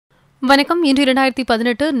வணக்கம். இன்று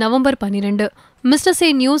 2018 November 12. Mr.Che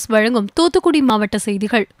news வழங்கும் தூத்துக்குடி மாவட்ட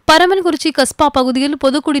செய்திகள். பரமன்குறிச்சி கஸ்பா பகுதியில்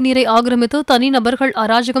பொது குடிநீரை ஆக்கிரமித்து தனிநபர்கள்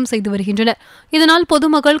அராஜகம் செய்து வருகின்றனர். இதனால்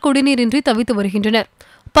பொதுமக்கள் குடிநீரின்றி தவித்து வருகின்றனர்.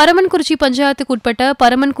 பரமன்குறிச்சி பஞ்சாயத்துக்குட்பட்ட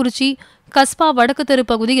பரமன்குறிச்சி கஸ்பா வடக்கு தெரு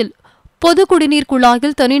பகுதியில் பொது குடிநீர்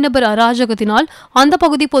குழாயில் தனிநபர் அராஜகத்தினால் அந்த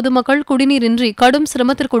பகுதி பொதுமக்கள் குடிநீரின்றி கடும்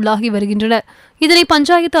சிரமத்திற்குள்ளாகி வருகின்றனர். இதனை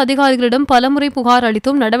பஞ்சாயத்து அதிகாரிகளிடம் பலமுறை புகார்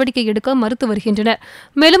அளித்தும் நடவடிக்கை எடுக்க மறுத்து வருகின்றனர்.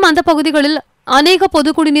 மேலும் அந்த பகுதிகளில் அநேக பொது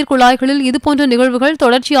குடிநீர் குழாய்களில் இதுபோன்ற நிகழ்வுகள்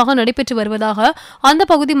தொடர்ச்சியாக நடைபெற்று வருவதாக அந்த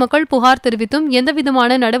பகுதி மக்கள் புகார் தெரிவித்தும்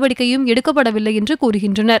எந்தவிதமான நடவடிக்கையும் எடுக்கப்படவில்லை என்று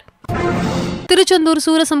கூறுகின்றனர். திருச்செந்தூர்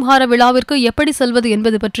சூரசம்ஹார விழாவிற்கு எப்படி செல்வது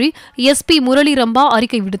என்பது பற்றி SP முரளி ரம்பா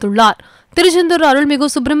அறிக்கை விடுத்துள்ளார். திருச்செந்தூர் அருள்மிகு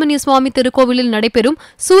சுப்பிரமணிய சுவாமி திருக்கோவிலில் நடைபெறும்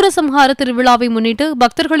சூரசம்ஹார திருவிழாவை முன்னிட்டு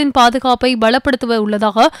பக்தர்களின் பாதுகாப்பை பலப்படுத்த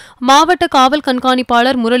உள்ளதாக மாவட்ட காவல்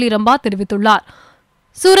கண்காணிப்பாளர் முரளி ரம்பா தெரிவித்துள்ளார்.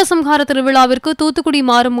 சூரசம்ஹார திருவிழாவிற்கு தூத்துக்குடி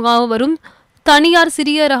மாறுமுகாக வரும் தனியார்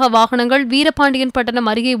சிறிய ரக வாகனங்கள் வீரபாண்டியன் பட்டணம்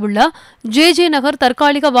அருகே உள்ள JJ நகர்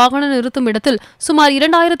தற்காலிக வாகன நிறுத்தும் இடத்தில் சுமார்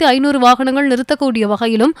 2500 வாகனங்கள் நிறுத்தக்கூடிய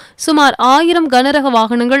வகையிலும் சுமார் 1000 கனரக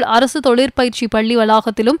வாகனங்கள் அரசு தொழிற்பயிற்சி பள்ளி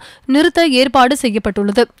வளாகத்திலும் நிறுத்த ஏற்பாடு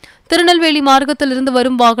செய்யப்பட்டுள்ளது. திருநெல்வேலி மார்க்கத்திலிருந்து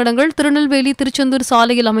வரும் வாகனங்கள் திருநெல்வேலி திருச்செந்தூர்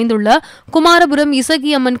சாலையில் அமைந்துள்ள குமாரபுரம்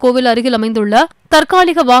இசகி அம்மன் கோவில் அருகில் அமைந்துள்ள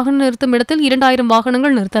தற்காலிக வாகன நிறுத்தும் இடத்தில் 2000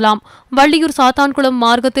 வாகனங்கள் நிறுத்தலாம். வள்ளியூர் சாத்தான்குளம்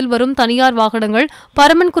மார்க்கத்தில் வரும் தனியார் வாகனங்கள்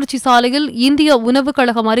பரமன்குறிச்சி சாலையில் இந்திய உணவுக்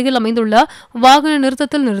கழகம் அருகில் அமைந்துள்ள வாகன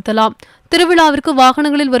நிறுத்தத்தில் நிறுத்தலாம். திருவிழாவிற்கு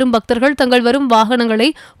வாகனங்களில் வரும் பக்தர்கள் தங்கள் வரும் வாகனங்களை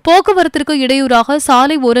போக்குவரத்திற்கு இடையூறாக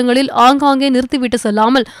சாலை ஓரங்களில் ஆங்காங்கே நிறுத்திவிட்டு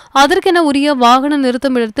செல்லாமல் அதற்கென உரிய வாகன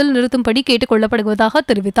நிறுத்தும் இடத்தில் நிறுத்தும்படி கேட்டுக் கொள்ளப்படுவதாக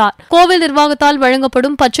தெரிவித்தார். கோவில் நிர்வாகத்தால்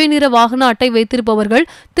வழங்கப்படும் பச்சை நிற வாகன அட்டை வைத்திருப்பவர்கள்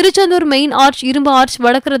திருச்செந்தூர் மெயின் ஆர்ச், இரும்பு ஆர்ச்,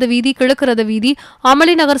 வடக்கு வீதி, கிழக்கு வீதி,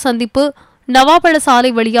 அமளி நகர் சந்திப்பு, நவாப்பழ சாலை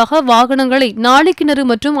வழியாக வாகனங்களை நாளிக்கிணறு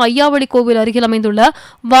மற்றும் ஐயாவளி கோவில் அருகில் அமைந்துள்ள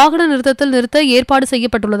வாகன நிறுத்தத்தில் நிறுத்த ஏற்பாடு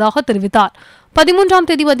செய்யப்பட்டுள்ளதாக தெரிவித்தார். 13ஆம்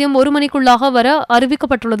தேதி மதியம் 1 மணிக்குள்ளாக வர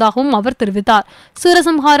அறிவிக்கப்பட்டுள்ளதாகவும் அவர் தெரிவித்தார்.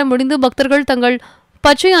 சூரசம்ஹாரம் முடிந்து பக்தர்கள் தங்கள்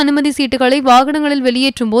பச்சை அனுமதி சீட்டுகளை வாகனங்களில்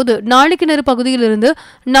வெளியேற்றும் போது நாளிக்கிணறு பகுதியிலிருந்து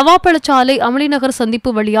நவாப்பழச்சாலை, அமளிநகர்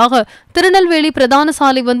சந்திப்பு வழியாக திருநெல்வேலி பிரதான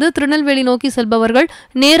சாலை வந்து திருநெல்வேலி நோக்கி செல்பவர்கள்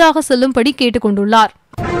நேராக செல்லும்படி கேட்டுக் கொண்டுள்ளார்.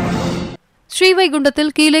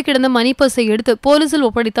 ஸ்ரீவைகுண்டத்தில் கீழே கிடந்த மணி பர்ஸை எடுத்து போலீசில்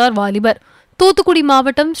ஒப்படைத்தார் வாலிபர். தூத்துக்குடி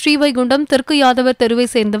மாவட்டம் ஸ்ரீவைகுண்டம் தெற்கு யாதவர் தெருவை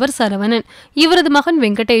சேர்ந்தவர் சரவணன். இவரது மகன்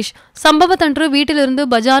வெங்கடேஷ் சம்பவத்தன்று வீட்டிலிருந்து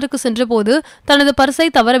பஜாருக்கு சென்றபோது தனது பர்ஸை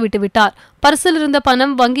தவற விட்டுவிட்டார். பர்சில் இருந்த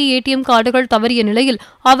பணம், வங்கி ATM கார்டுகள் தவறிய நிலையில்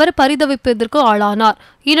அவர் பரிதவிப்பதற்கு ஆளானார்.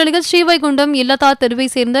 இந்நிலையில் ஸ்ரீவைகுண்டம் இல்லத்தார் தெருவை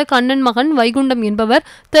சேர்ந்த கண்ணன் மகன் வைகுண்டம் என்பவர்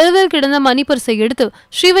தெருவில் கிடந்த மணி பர்ஸை எடுத்து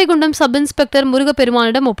ஸ்ரீவைகுண்டம் சப் இன்ஸ்பெக்டர்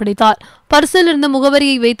முருகப்பெருமானிடம் ஒப்படைத்தார். பர்சில் இருந்த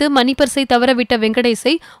முகவரியை வைத்து மணி பர்ஸை தவறவிட்ட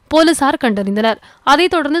வெங்கடேஷை போலீசார் கண்டறிந்தனர்.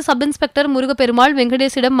 அதைத் தொடர்ந்து சப் இன்ஸ்பெக்டர் முருகப்பெருமாள்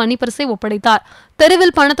வெங்கடேஷிடம் மணி பர்ஸை ஒப்படைத்தார்.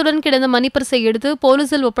 தெருவில் பணத்துடன் கிடந்த மணி பர்ஸை எடுத்து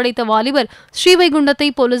போலீசில் ஒப்படைத்த வாலிபர் ஸ்ரீவைகுண்டத்தை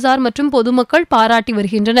போலீசார் மற்றும் பொதுமக்கள் பாராட்டி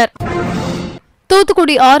வருகின்றனர்.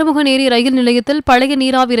 தூத்துக்குடி ஆறுமுகநேரி ரயில் நிலையத்தில் பழைய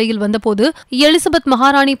நீராவி ரயில் வந்தபோது எலிசபெத்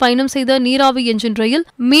மகாராணி பயணம் செய்த நீராவி என்ஜின் ரயில்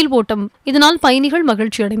மீள் ஓட்டம். இதனால் பயணிகள்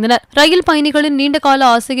மகிழ்ச்சியடைந்தனர். ரயில் பயணிகளின் நீண்டகால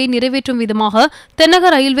ஆசையை நிறைவேற்றும் விதமாக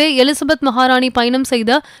தென்னக ரயில்வே எலிசபெத் மகாராணி பயணம்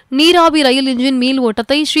செய்த நீராவி ரயில் என்ஜின் மீள்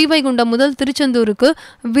ஓட்டத்தை ஸ்ரீவைகுண்டம் முதல் திருச்செந்தூருக்கு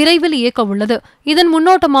விரைவில் இயக்க உள்ளது. இதன்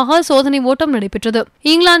முன்னோட்டமாக சோதனை ஓட்டம் நடைபெற்றது.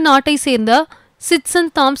 இங்கிலாந்து நாட்டை சேர்ந்த சிட்சன்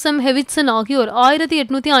தாம்சன் ஹெவிட்சன் ஆகியோர்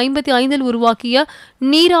 1855 உருவாக்கிய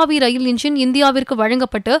நீராவி ரயில் இன்ஜின் இந்தியாவிற்கு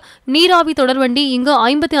வழங்கப்பட்டு நீராவி தொடர்வண்டி இங்கு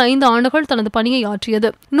 55 ஆண்டுகள் தனது பணியை ஆற்றியது.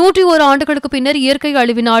 101 ஆண்டுகளுக்கு பின்னர் இயற்கை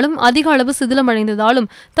அழிவினாலும் அதிக அளவு சிதிலமடைந்ததாலும்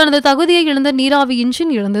தனது தகுதியை இழந்த நீராவி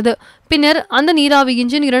இன்ஜின் இழந்தது. பின்னர் அந்த நீராவி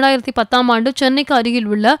இன்ஜின் 2010ஆம் ஆண்டு சென்னைக்கு அருகில்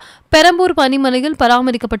உள்ள பெரம்பூர் பனிமலையில்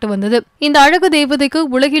பராமரிக்கப்பட்டு வந்தது. இந்த அழகு தேவதைக்கு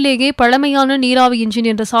உலகிலேயே பழமையான நீராவி இன்ஜின்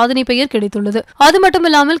என்ற சாதனை பெயர் கிடைத்துள்ளது. அது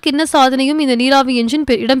மட்டுமில்லாமல் கின்ன சாதனையும் இந்த நீராவி என்ஜின்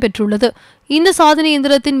இடம்பெற்றுள்ளது. இந்த சாதனை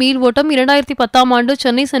எந்திரத்தின் மீள் ஓட்டம் 2010ஆம் ஆண்டு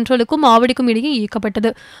சென்னை சென்ட்ரலுக்கும் ஆவடிக்கும் இடையே இயக்கப்பட்டது.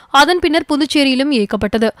 அதன் பின்னர் புதுச்சேரியிலும்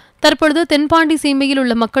இயக்கப்பட்டது. தற்பொழுது தென்பாண்டி சீமையில்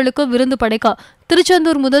உள்ள மக்களுக்கு விருந்து படைக்க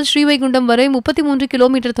திருச்செந்தூர் முதல் ஸ்ரீவைகுண்டம் வரை 33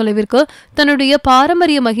 கிலோமீட்டர் தொலைவிற்கு தன்னுடைய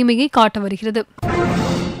பாரம்பரிய மகிமையை காட்ட வருகிறது.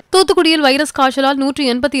 தூத்துக்குடியில் வைரஸ் காய்ச்சலால்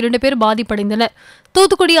 182 பேர் பாதிப்படைந்தனர்.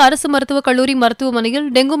 தூத்துக்குடி அரசு மருத்துவக் கல்லூரி மருத்துவமனையில்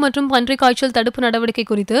டெங்கு மற்றும் பன்றிக் காய்ச்சல் தடுப்பு நடவடிக்கை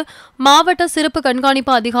குறித்து மாவட்ட சிறப்பு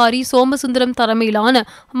கண்காணிப்பு அதிகாரி சோமசுந்தரம் தலைமையிலான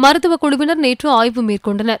மருத்துவக் குழுவினர் நேற்று ஆய்வு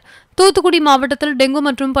மேற்கொண்டனர். தூத்துக்குடி மாவட்டத்தில் டெங்கு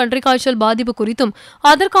மற்றும் பன்றிக் காய்ச்சல் பாதிப்பு குறித்தும்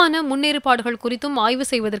அதற்கான முன்னேற்பாடுகள் குறித்தும் ஆய்வு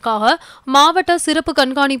செய்வதற்காக மாவட்ட சிறப்பு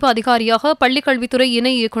கண்காணிப்பு அதிகாரியாக பள்ளிக்கல்வித்துறை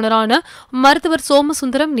இணை இயக்குநரான மருத்துவர்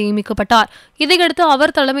சோமசுந்தரம் நியமிக்கப்பட்டார். இதையடுத்து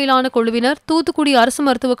அவர் தலைமையிலான குழுவினர் தூத்துக்குடி அரசு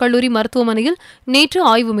மருத்துவக் கல்லூரி மருத்துவமனையில் நேற்று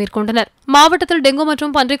ஆய்வு மேற்கொண்டனர். மாவட்டத்தில் டெங்கு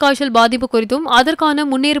மற்றும் பன்றிக் காய்ச்சல் பாதிப்பு குறித்தும் அதற்கான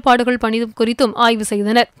முன்னேற்பாடுகள் பணி குறித்தும் ஆய்வு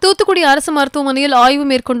செய்தனர். தூத்துக்குடி அரசு மருத்துவமனையில் ஆய்வு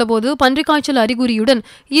மேற்கொண்டபோது பன்றிக் காய்ச்சல் அறிகுறியுடன்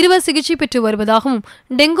இருவர் சிகிச்சை பெற்று வருவதாகவும்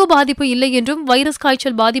டெங்கு பாதிப்பு இல்லை என்றும் வைரஸ்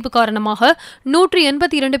காய்ச்சல் பாதிப்பு காரணமாக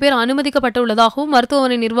 182 பேர் அனுமதிக்கப்பட்டுள்ளதாகவும்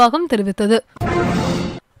மருத்துவமனை நிர்வாகம் தெரிவித்தது.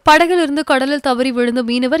 படகிலிருந்து கடலில் தவறி விழுந்த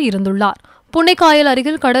மீனவர் இறந்துள்ளார். புன்னைக்காயல்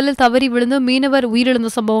அருகில் கடலில் தவறி விழுந்த மீனவர் உயிரிழந்த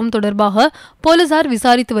சம்பவம் தொடர்பாக போலீசார்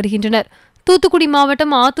விசாரித்து வருகின்றனர். தூத்துக்குடி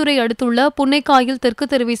மாவட்டம் ஆத்தூரை அடுத்துள்ள புன்னைக்காயில் தெற்கு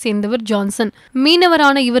தெருவை சேர்ந்தவர் ஜான்சன்.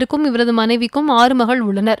 மீனவரான இவருக்கும் இவரது மனைவிக்கும் 6 மகள்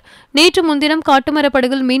உள்ளனர். நேற்று முன்தினம்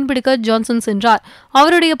காட்டுமரப்படகில் மீன்பிடிக்க ஜான்சன் சென்றார்.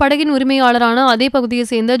 அவருடைய படகின் உரிமையாளரான அதே பகுதியை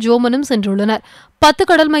சேர்ந்த ஜோமனும் சென்றுள்ளனர். 10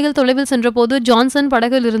 கடல் மைல் தொலைவில் சென்றபோது ஜான்சன்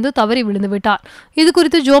படகிலிருந்து தவறி விழுந்துவிட்டார்.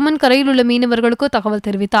 இதுகுறித்து ஜோமன் கரையில் உள்ள மீனவர்களுக்கு தகவல்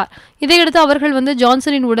தெரிவித்தார். இதையடுத்து அவர்கள் வந்து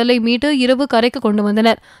ஜான்சனின் உடலை மீட்டு இரவு கரைக்கு கொண்டு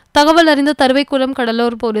வந்தனர். தகவல் அறிந்த தருவைக்குளம்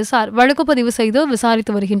கடலோர போலீசார் வழக்கு பதிவு செய்து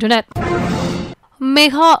விசாரித்து வருகின்றனர்.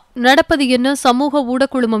 மெகா நடப்பது என்ன சமூக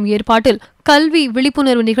ஊடகக்குழுமம் ஏற்பாட்டில் கல்வி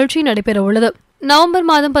விழிப்புணர்வு நிகழ்ச்சி நடைபெறவுள்ளது. நவம்பர்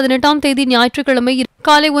மாதம் 18ஆம் தேதி ஞாயிற்றுக்கிழமை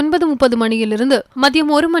காலை 9:30 மணியிலிருந்து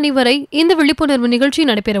மதியம் 1 மணி வரை இந்த விழிப்புணர்வு நிகழ்ச்சி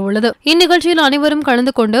நடைபெறவுள்ளது. இந்நிகழ்ச்சியில் அனைவரும்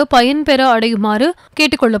கலந்து கொண்டு பயன்பெற அடையுமாறு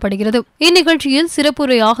கேட்டுக் கொள்ளப்படுகிறது. இந்நிகழ்ச்சியில்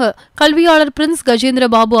சிறப்புரையாக கல்வியாளர் பிரின்ஸ் கஜேந்திர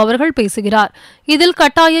பாபு அவர்கள் பேசுகிறார். இதில்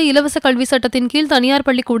கட்டாய இலவச கல்வி சட்டத்தின் கீழ் தனியார்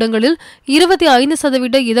பள்ளிக்கூடங்களில்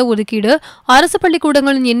 25% இடஒதுக்கீடு, அரசு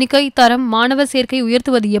பள்ளிக்கூடங்களின் எண்ணிக்கை, தரம், மாணவர் சேர்க்கை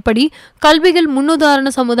உயர்த்துவது எப்படி, கல்வியில் முன்னுதாரண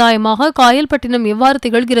சமுதாயமாக காயல்பட்டினம் எவ்வாறு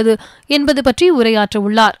திகழ்கிறது என்பது பற்றி உரையாற்ற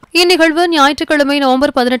உள்ளார். இந்நிகழ்வு ஞாயிற்றுக்கிழமை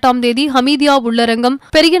நவம்பர் 18ஆம் தேதி ஹமீதியா உள்ளரங்கம்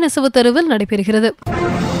பெரிய நெசவு தெருவில் நடைபெறுகிறது.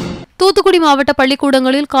 தூத்துக்குடி மாவட்ட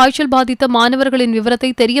பள்ளிக்கூடங்களில் காய்ச்சல் பாதித்த மாணவர்களின் விவரத்தை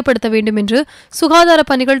தெரியப்படுத்த வேண்டும் என்று சுகாதார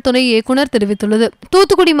பணிகள் துணை இயக்குநர் தெரிவித்துள்ளது.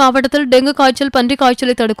 தூத்துக்குடி மாவட்டத்தில் டெங்கு காய்ச்சல், பன்றிக்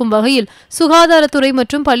காய்ச்சலை தடுக்கும் வகையில் சுகாதாரத்துறை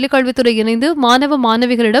மற்றும் பள்ளிக்கல்வித்துறை இணைந்து மாணவ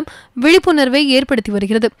மாணவிகளிடம் விழிப்புணர்வை ஏற்படுத்தி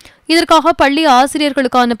வருகிறது. இதற்காக பள்ளி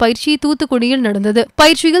ஆசிரியர்களுக்கான பயிற்சி தூத்துக்குடியில் நடந்தது.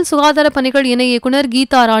 பயிற்சியில் சுகாதார பணிகள் இணை இயக்குநர்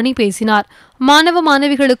கீதா ராணி பேசினார். மாணவ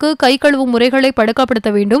மாணவிகளுக்கு கை கழுவும் முறைகளை பழக்கப்படுத்த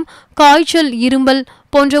வேண்டும். காய்ச்சல், இரும்பல்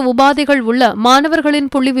போன்ற உபாதைகள் உள்ள மாணவர்களின்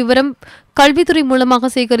புள்ளி விவரம் கல்வித்துறை மூலமாக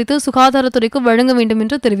சேகரித்து சுகாதாரத்துறைக்கு வழங்க வேண்டும்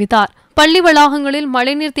என்று தெரிவித்தார். பள்ளி வளாகங்களில்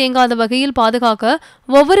மழைநீர் தேங்காத வகையில் பாதுகாக்க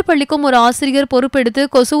ஒவ்வொரு பள்ளிக்கும் ஒரு ஆசிரியர் பொறுப்பெடுத்து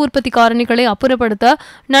கொசு உற்பத்தி காரணிகளை அப்புறப்படுத்த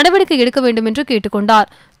நடவடிக்கை எடுக்க வேண்டும் என்று கேட்டுக்கொண்டார்.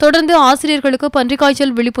 தொடர்ந்து ஆசிரியர்களுக்கு பன்றிக்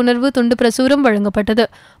காய்ச்சல் விழிப்புணர்வு துண்டு பிரசுரம் வழங்கப்பட்டது.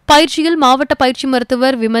 பயிற்சியில் மாவட்ட பயிற்சி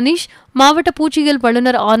மருத்துவர் விமனீஷ், மாவட்ட பூச்சியியல்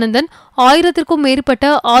வல்லுநர் ஆனந்தன், 1000க்கும்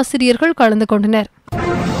மேற்பட்ட ஆசிரியர்கள் கலந்து கொண்டனர்.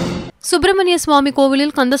 சுப்பிரமணிய சுவாமி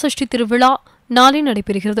கோவிலில் கந்தசஷ்டி திருவிழா நாளை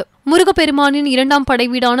நடைபெறுகிறது. முருகப்பெருமானின் 2ஆம் படை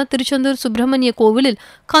வீடான திருச்செந்தூர் சுப்பிரமணிய கோவிலில்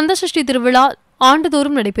கந்தசஷ்டி திருவிழா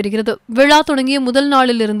ஆண்டுதோறும் நடைபெறுகிறது. விழா தொடங்கிய முதல்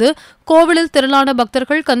நாளிலிருந்து கோவிலில் திரளான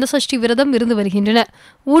பக்தர்கள் கந்தசஷ்டி விரதம் இருந்து வருகின்றனர்.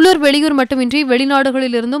 உள்ளூர், வெளியூர் மட்டுமின்றி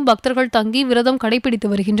வெளிநாடுகளிலிருந்தும் பக்தர்கள் தங்கி விரதம் கடைபிடித்து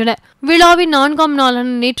வருகின்றனர். விழாவின் 4ஆம்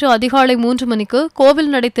நாளான நேற்று அதிகாலை 3 மணிக்கு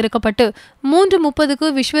கோவில் நடை திறக்கப்பட்டு 3:30க்கு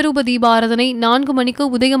விஸ்வரூப தீபாராதனை, 4 மணிக்கு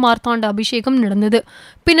உதய மார்த்தாண்ட அபிஷேகம் நடந்தது.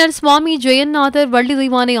 பின்னர் சுவாமி ஜெயந்நாதர் வள்ளி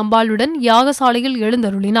தெய்வானை அம்பாளுடன் யாகசாலையில்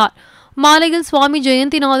எழுந்தருளினார். மாலையில் சுவாமி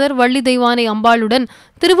ஜெயந்திநாதர் வள்ளி தெய்வானை அம்பாளுடன்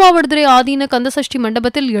திருவாவடுதுறை ஆதீன கந்தசஷ்டி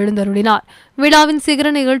மண்டபத்தில் எழுந்தருளினார். விழாவின் சிகர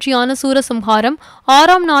நிகழ்ச்சியான சூரசம்ஹாரம்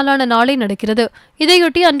 6ஆம் நாளான நாளை நடக்கிறது.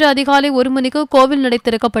 இதையொட்டி அன்று அதிகாலை 1 மணிக்கு கோவில் நடை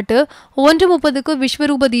திறக்கப்பட்டு 1:30க்கு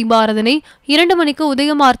விஸ்வரூப தீபாராதனை, 2 மணிக்கு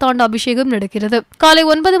உதய மார்த்தாண்ட அபிஷேகம் நடக்கிறது. காலை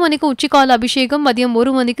 9 மணிக்கு உச்சிக்கால அபிஷேகம், மதியம்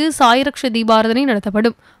 1 மணிக்கு சாயரக்ஷ தீபாராதனை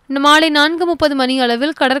நடத்தப்படும். மாலை 4:30 மணி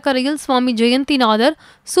அளவில் கடற்கரையில் சுவாமி ஜெயந்திநாதர்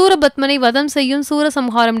சூரபத்மனை வதம் செய்யும்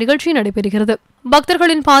சூரசம்ஹாரம் நிகழ்ச்சி நடைபெறுகிறது.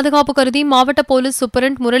 பக்தர்களின் பாதுகாப்பு கருதி மாவட்ட போலீஸ்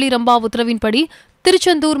சூப்பரண்ட் முரளி ரம்பா உத்தரவின்படி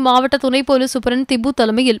திருச்செந்தூர் மாவட்ட துணை போலீஸ் சூப்பரண்ட் திப்பு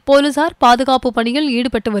தலைமையில் போலீசார் பாதுகாப்பு பணியில்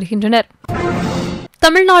ஈடுபட்டு வருகின்றனர்.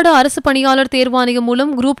 தமிழ்நாடு அரசு பணியாளர் தேர்வாணையம்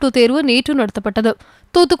மூலம் குரூப் 2 தேர்வு நேற்று நடத்தப்பட்டது.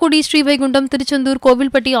 தூத்துக்குடி, ஸ்ரீவைகுண்டம், திருச்செந்தூர்,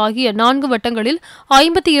 கோவில்பட்டி ஆகிய 4 வட்டங்களில்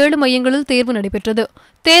 57 மையங்களில் தேர்வு நடைபெற்றது.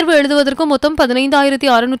 தேர்வு எழுதுவதற்கு மொத்தம்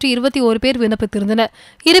 15,621 பேர் விண்ணப்பித்திருந்தனர்.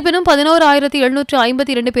 இருப்பினும்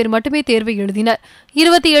 11,752 பேர் மட்டுமே தேர்வை எழுதினர்.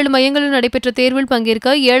 27 மையங்களில் நடைபெற்ற தேர்வில்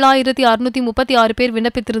பங்கேற்க 7,636 பேர்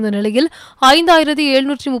விண்ணப்பித்திருந்த நிலையில்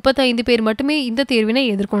 5,735 பேர் மட்டுமே இந்த தேர்வினை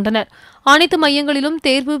எதிர்கொண்டனர். அனைத்து மையங்களிலும்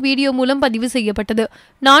தேர்வு வீடியோ மூலம் பதிவு செய்யப்பட்டது.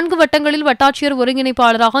 4 வட்டங்களில் வட்டாட்சியர்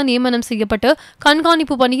ஒருங்கிணைப்பாளராக நியமனம் செய்யப்பட்டு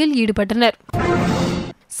கண்காணிப்பு பணியில் ஈடுபட்டனர்.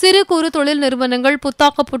 சிறு குறு தொழில் நிறுவனங்கள்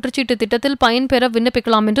புத்தாக்க புற்றுச்சீட்டு திட்டத்தில் பயன்பெற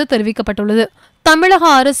விண்ணப்பிக்கலாம் என்று தெரிவிக்கப்பட்டுள்ளது. தமிழக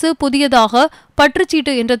அரசு புதியதாக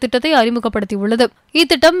பற்றுச்சீட்டு என்ற திட்டத்தை அறிமுகப்படுத்தியுள்ளது.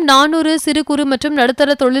 இத்திட்டம் 400 சிறு குறு மற்றும் நடுத்தர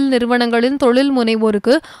தொழில் நிறுவனங்களின் தொழில்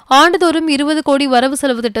முனைவோருக்கு ஆண்டுதோறும் 20 கோடி வரவு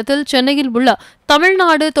செலவு திட்டத்தில் சென்னையில் உள்ள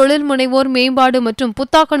தமிழ்நாடு தொழில் முனைவோர் மேம்பாடு மற்றும்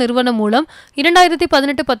புத்தாக்க நிறுவனம் மூலம்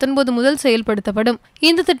 2018-19 முதல் செயல்படுத்தப்படும்.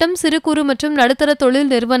 இந்த திட்டம் சிறு குறு மற்றும் நடுத்தர தொழில்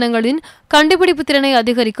நிறுவனங்களின் கண்டுபிடிப்பு திறனை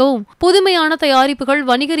அதிகரிக்கவும் புதுமையான தயாரிப்புகள்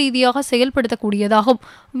வணிக ரீதியாக செயல்படுத்தக்கூடியதாகும்.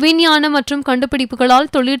 விஞ்ஞானம் மற்றும்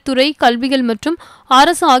கண்டுபிடிப்புகளால் தொழிற்துறை, கல்விகள் மற்றும்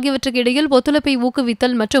அரசு ஆகியவற்றுக்கு இடையில் ஒத்துழைப்பை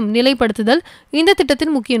ஊக்குவித்தல் மற்றும் நிலைப்படுத்துதல் இந்த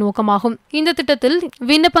திட்டத்தின் முக்கிய நோக்கமாகும். இந்த திட்டத்தில்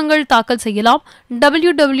விண்ணப்பங்கள் தாக்கல் செய்யலாம்.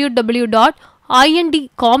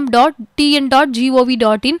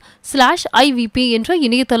 www.indcom.tn.gov.in/ivp என்ற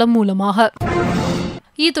இணையதளம் மூலமாக.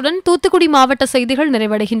 இத்துடன் தூத்துக்குடி மாவட்ட செய்திகள்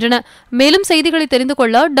நிறைவடைகின்றன. மேலும் செய்திகளை தெரிந்து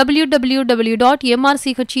கொள்ள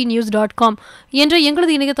www.mrchenews.com என்ற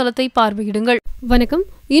எங்களது இணையதளத்தை பார்வையிடுங்கள். வணக்கம்.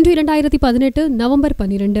 இன்று 2018 நவம்பர்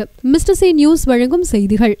 12 மிஸ்டர்.செ நியூஸ் வழங்கும்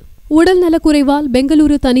செய்திகள். உடல் நலக்குறைவால்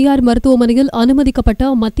பெங்களூரு தனியார் மருத்துவமனையில் அனுமதிக்கப்பட்ட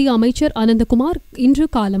மத்திய அமைச்சர் அனந்தகுமார் இன்று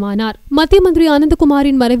காலமானார். மத்திய மந்திரி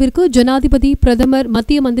அனந்தகுமாரின் மறைவிற்கு ஜனாதிபதி, பிரதமர்,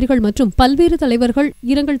 மத்திய மந்திரிகள் மற்றும் பல்வேறு தலைவர்கள்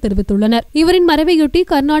இரங்கல் தெரிவித்துள்ளனர். இவரின் மறைவையொட்டி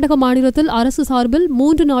கர்நாடக மாநிலத்தில் அரசு சார்பில்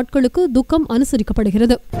 3 நாட்களுக்கு துக்கம்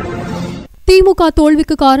அனுசரிக்கப்படுகிறது. திமுக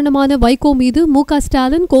தோல்விக்கு காரணமான வைகோ மீது மு.க.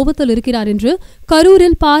 ஸ்டாலின் கோபத்தில் இருக்கிறார் என்று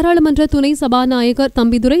கரூரில் பாராளுமன்ற துணை சபாநாயகர்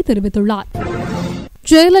தம்பிதுரை தெரிவித்துள்ளார்.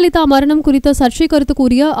 ஜெயலலிதா மரணம் குறித்த சர்ச்சை கருத்து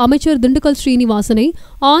கூறிய அமைச்சர் திண்டுக்கல் ஸ்ரீனிவாசனை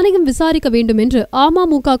ஆணையம் விசாரிக்க வேண்டும் என்று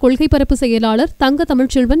அமமுக கொள்கை பரப்பு செயலாளர் தங்க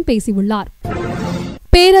தமிழ்ச்செல்வன் பேசியுள்ளார்.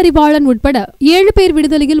 பேரறிவாளன் உட்பட 7 பேர்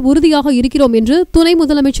விடுதலையில் உறுதியாக இருக்கிறோம் என்று துணை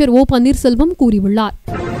முதலமைச்சர் ஓ பன்னீர்செல்வம் கூறியுள்ளார்.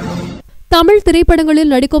 தமிழ்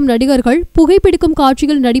திரைப்படங்களில் நடிக்கும் நடிகர்கள் புகைப்பிடிக்கும்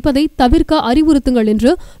காட்சியில் நடிப்பதை தவிர்க்க அறிவுறுத்துங்கள்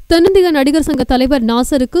என்று தென்னிந்திய நடிகர் சங்க தலைவர்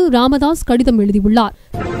நாசருக்கு ராமதாஸ் கடிதம் எழுதியுள்ளார்.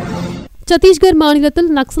 சத்தீஸ்கர் மாநிலத்தில்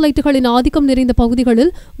நக்சலைட்டுகளின் ஆதிக்கம் நிறைந்த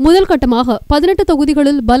பகுதிகளில் முதல் கட்டமாக 18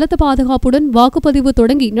 தொகுதிகளில் பலத்த பாதுகாப்புடன் வாக்குப்பதிவு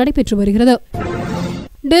தொடங்கி நடைபெற்று வருகிறது.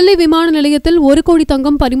 டெல்லி விமான நிலையத்தில் 1 கோடி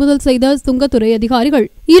தங்கம் பறிமுதல் செய்த சுங்கத்துறை அதிகாரிகள்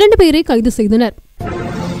 2 பேரை கைது செய்தனர்.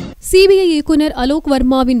 சிபிஐ இயக்குநர் அலோக்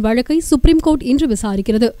வர்மாவின் வழக்கை சுப்ரீம் கோர்ட் இன்று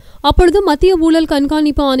விசாரிக்கிறது. அப்பொழுது மத்திய ஊழல்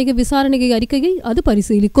கண்காணிப்பு ஆணைய விசாரணை அறிக்கையை அது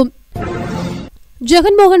பரிசீலிக்கும்.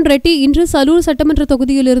 ஜெகன்மோகன் ரெட்டி இன்று சலூர் சட்டமன்ற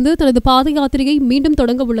தொகுதியிலிருந்து தனது பாத யாத்திரையை மீண்டும்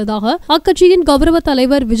தொடங்க உள்ளதாக அக்கட்சியின் கௌரவ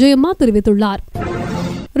தலைவர் விஜயம்மா தெரிவித்துள்ளார்.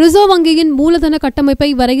 ரிசர்வ் வங்கியின் மூலதன கட்டமைப்பை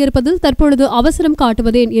வரையறுப்பதில் தற்பொழுது அவசரம்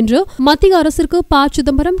காட்டுவதேன் என்று மத்திய அரசிற்கு ப.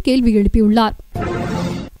 சிதம்பரம் கேள்வி எழுப்பியுள்ளார்.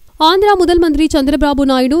 ஆந்திரா முதல் மந்திரி சந்திரபாபு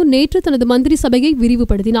நாயுடு நேற்று தனது மந்திரி சபையை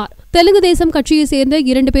விரிவுபடுத்தினார். தெலுங்கு தேசம் கட்சியைச் சேர்ந்த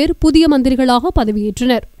 2 பேர் புதிய மந்திரிகளாக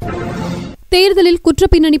பதவியேற்றனர். தேர்தலில்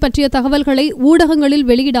குற்றப்பின்னணி பற்றிய தகவல்களை ஊடகங்களில்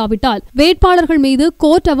வெளியிடாவிட்டால் வேட்பாளர்கள் மீது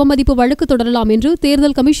கோர்ட் அவமதிப்பு வழக்கு தொடரலாம் என்று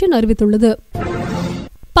தேர்தல் கமிஷன் அறிவித்துள்ளது.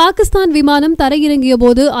 பாகிஸ்தான் விமானம் தரையிறங்கிய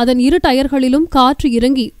போது அதன் 2 டயர்களிலும் காற்று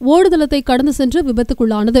இறங்கி ஓடுதளத்தை கடந்து சென்று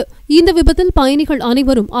விபத்துக்குள்ளானது. இந்த விபத்தில் பயணிகள்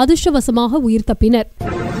அனைவரும் அதிர்ஷ்டவசமாக உயிர் தப்பினர்.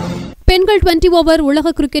 பெண்கள் 20 ஓவர் உலக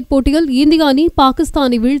கிரிக்கெட் போட்டியில் இந்திய அணி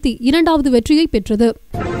பாகிஸ்தானை வீழ்த்தி 2வது வெற்றியை பெற்றது.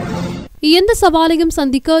 எந்த சவாலையும்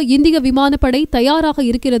சந்திக்க இந்திய விமானப்படை தயாராக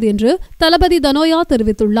இருக்கிறது என்று தளபதி தனோயா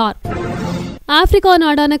தெரிவித்துள்ளார். ஆப்பிரிக்கா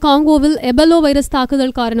நாடான காங்கோவில் எபோலா வைரஸ்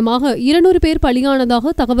தாக்குதல் காரணமாக 200 பேர் பலியானதாக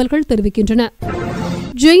தகவல்கள் தெரிவிக்கின்றன.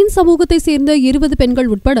 ஜெயின் சமூகத்தை சேர்ந்த 20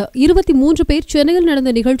 பெண்கள் உட்பட 23 பேர் சென்னையில்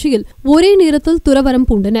நடந்த நிகழ்ச்சியில் ஒரே நேரத்தில் துறவரம்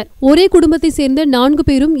பூண்டனர். ஒரே குடும்பத்தை சேர்ந்த 4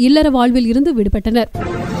 பேரும் இல்லற வாழ்வில் இருந்து விடுபட்டனர்.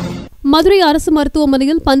 மதுரை அரசு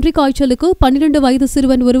மருத்துவமனையில் பன்றிக் காய்ச்சலுக்கு 12 வயது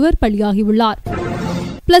சிறுவன் ஒருவர் பலியாகியுள்ளார்.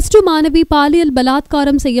 +2 மாணவி பாலியல்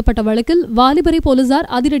பலாத்காரம் செய்யப்பட்ட வழக்கில் வாலிபரை போலீசார்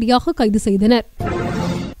அதிரடியாக கைது செய்தனர்.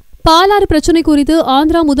 பாலாறு பிரச்சினை குறித்து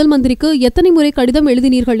ஆந்திரா முதல் மந்திரிக்கு எத்தனை முறை கடிதம்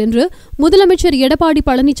எழுதினீர்கள் என்று முதலமைச்சர் எடப்பாடி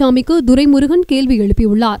பழனிசாமிக்கு துரைமுருகன் கேள்வி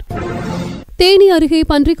எழுப்பியுள்ளார். தேனி அருகே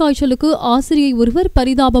பன்றிக் காய்ச்சலுக்கு ஆசிரியை ஒருவர்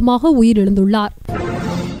பரிதாபமாக உயிரிழந்துள்ளார்.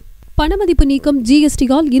 பணமதிப்பு நீக்கம்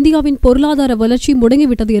ஜிஎஸ்டியால் இந்தியாவின் பொருளாதார வளர்ச்சி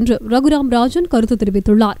முடங்கிவிட்டது என்று ரகுராம் ராஜன் கருத்து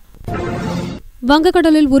தெரிவித்துள்ளார்.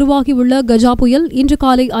 வங்கக்கடலில் உருவாகியுள்ள கஜா புயல் இன்று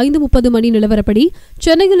காலை 5:30 மணி நிலவரப்படி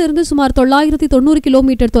சென்னையிலிருந்து சுமார் 990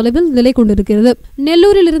 கிலோமீட்டர் தொலைவில் நிலை கொண்டிருக்கிறது.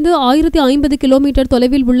 நெல்லூரிலிருந்து 1050 கிலோமீட்டர்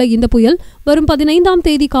தொலைவில் உள்ள இந்த புயல் வரும் 15ஆம்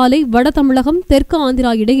தேதி காலை வட தமிழகம், தெற்கு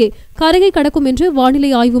ஆந்திரா இடையே கரையை கடக்கும் என்று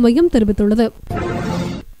வானிலை ஆய்வு மையம் தெரிவித்துள்ளது.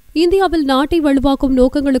 இந்தியாவில் நாட்டை வலுவாக்கும்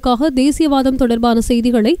நோக்கங்களுக்காக தேசியவாதம் தொடர்பான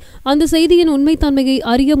செய்திகளை, அந்த செய்தியின் உண்மைத்தன்மையை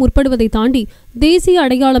அறிய முற்படுவதை தாண்டி தேசிய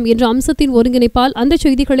அடையாளம் என்ற அம்சத்தின் ஒருங்கிணைப்பால் அந்த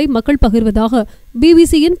செய்திகளை மக்கள் பகிர்வதாக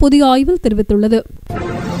பிபிசியின் புதிய ஆய்வில் தெரிவித்துள்ளது.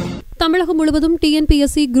 தமிழகம் முழுவதும்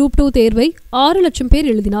டிஎன்பிஎஸ்சி குரூப் 2 தேர்வை 6 லட்சம் பேர்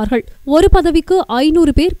எழுதினார்கள். ஒரு பதவிக்கு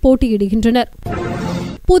 500 பேர் போட்டியிடுகின்றனர்.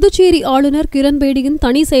 புதுச்சேரி ஆளுநர் கிரண்பேடியின்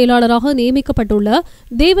தனி செயலாளராக நியமிக்கப்பட்டுள்ள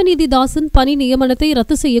தேவநீதி தாசன் பணி நியமனத்தை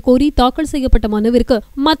ரத்து செய்ய கோரி தாக்கல் செய்யப்பட்ட மனுவிற்கு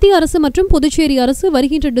மத்திய அரசு மற்றும் புதுச்சேரி அரசு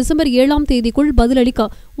வருகின்ற டிசம்பர் 7ஆம் தேதிக்குள் பதிலளிக்க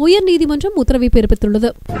உயர்நீதிமன்றம் உத்தரவை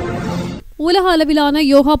பிறப்பித்துள்ளது. உலக அளவிலான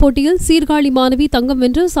யோகா போட்டியில் சீர்காழி மாணவி தங்கம்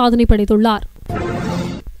வென்று சாதனை படைத்துள்ளார்.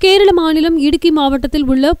 கேரள மாநிலம் இடுக்கி மாவட்டத்தில்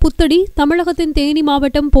உள்ள புத்தடி, தமிழகத்தின் தேனி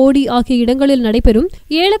மாவட்டம் போடி ஆகிய இடங்களில் நடைபெறும்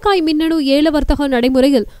ஏலக்காய் மின்னணு ஏல வர்த்தக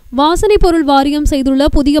நடைமுறையில் வாசனை பொருள் வாரியம் செய்துள்ள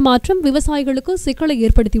புதிய மாற்றம் விவசாயிகளுக்கு சிக்கலை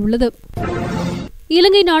ஏற்படுத்தியுள்ளது.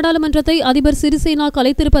 இலங்கை நாடாளுமன்றத்தை அதிபர் சிறிசேனா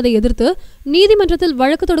கலைத்திருப்பதை எதிர்த்து நீதிமன்றத்தில்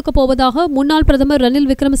வழக்கு தொடுக்கப் போவதாக முன்னாள் பிரதமர்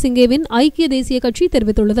ரணில் விக்ரமசிங்கேவின் ஐக்கிய தேசிய கட்சி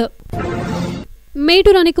தெரிவித்துள்ளது.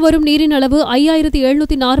 மேட்டூர் அணைக்கு வரும் நீரின் அளவு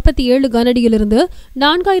 5747 கனஅடியிலிருந்து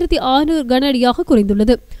 4006 கனஅடியாக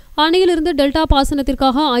குறைந்துள்ளது. அணையிலிருந்து டெல்டா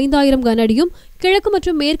பாசனத்திற்காக 5000 கனஅடியும், கிழக்கு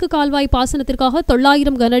மற்றும் மேற்கு கால்வாய் பாசனத்திற்காக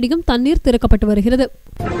 900 கனஅடியும் தண்ணீர் திறக்கப்பட்டு வருகிறது.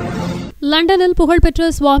 லண்டனில்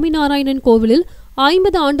புகழ்பெற்ற சுவாமி நாராயணன் கோவிலில்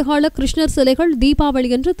 50 ஆண்டுகால கிருஷ்ணர் சிலைகள்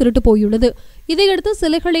தீபாவளியன்று திருட்டு போயுள்ளது. இதையடுத்து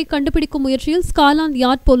சிலைகளை கண்டுபிடிக்கும் முயற்சியில் ஸ்காட்லாந்து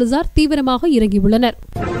யார்ட் போலீசார் தீவிரமாக இறங்கியுள்ளனர்.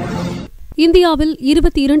 இந்தியாவில்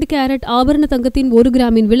 22 கேரட் ஆபரண தங்கத்தின் 1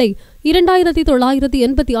 கிராமின் விலை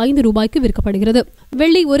 2985 ரூபாய்க்கு விற்கப்படுகிறது.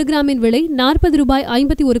 வெள்ளி 1 கிராமின் விலை 40 ரூபாய்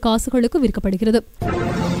 51 காசுகளுக்கு விற்கப்படுகிறது.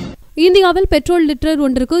 இந்தியாவில் பெட்ரோல் லிட்டர்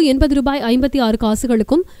ஒன்றுக்கு 80 ரூபாய் 56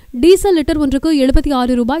 காசுகளுக்கும், டீசல் லிட்டர் ஒன்றுக்கு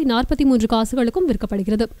 76 ரூபாய் 43 காசுகளுக்கும்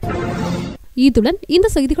விற்கப்படுகிறது. இத்துடன் இந்த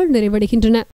செய்திகள் நிறைவடைகின்றன.